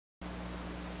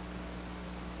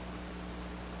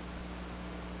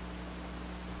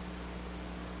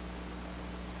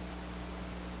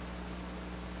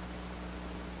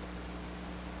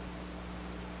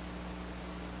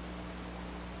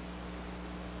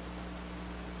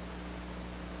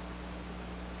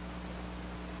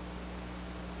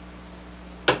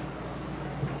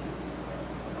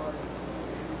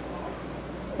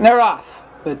They're off.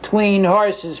 Between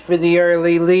horses for the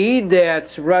early lead.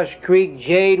 That's Rush Creek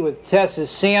Jade with Tessa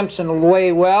Sampson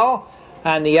away well.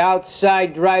 On the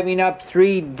outside, driving up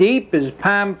 3 deep is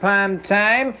Pom Pom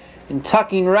Time. And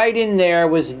tucking right in there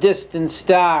was Distant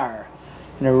Star.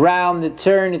 And around the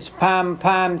turn, it's Pom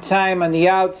Pom Time on the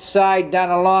outside, down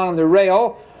along the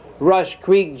rail. Rush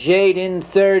Creek Jade in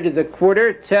third of the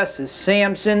quarter. Tessa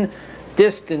Sampson.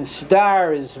 Distant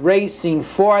Star is racing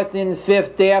fourth in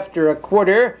fifth after a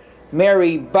quarter.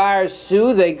 Mary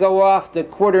Barsu, they go off the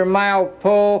quarter-mile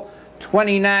pole,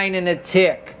 29 and a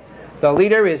tick. The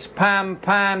leader is Pom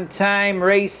Pom Time,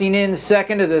 racing in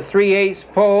second of the 3/8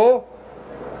 pole.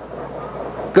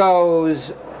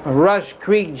 Goes Rush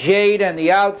Creek Jade on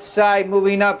the outside.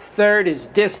 Moving up third is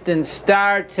Distant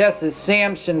Star. Tessa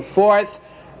Sampson fourth.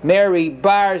 Mary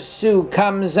Barsu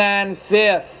comes on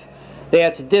fifth.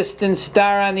 That's Distant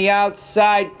Star on the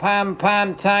outside. Pom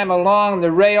Pom Time along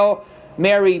the rail.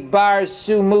 Mary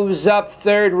Barsu moves up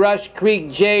third. Rush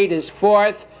Creek Jade is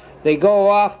fourth. They go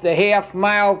off the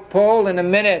half-mile pole in a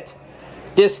minute.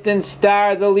 Distant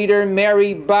Star, the leader.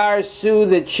 Mary Barsu,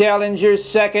 the challenger,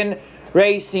 second.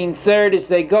 Racing third as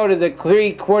they go to the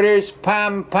 3/4.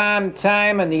 Pom Pom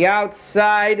Time on the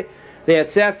outside.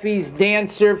 That's Effie's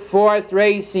Dancer, fourth.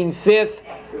 Racing fifth.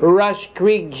 Rush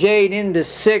Creek Jade into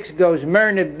sixth. Goes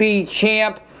Myrna B.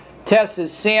 Champ. Tessa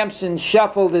Sampson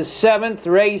shuffled to seventh.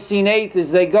 Racing eighth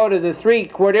as they go to the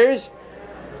 3/4.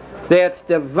 That's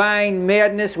Divine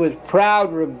Madness with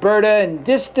Proud Roberta, and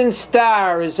Distant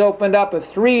Star has opened up a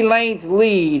 3-length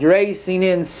lead. Racing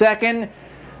in second,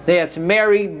 that's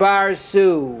Mary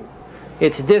Barsu.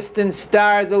 It's Distant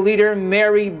Star, the leader.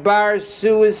 Mary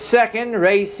Barsu is second.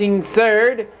 Racing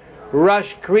third,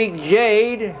 Rush Creek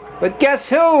Jade. But guess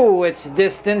who? It's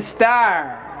Distant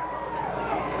Star.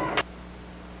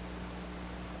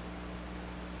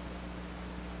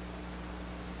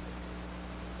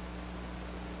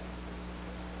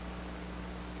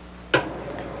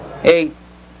 Eight.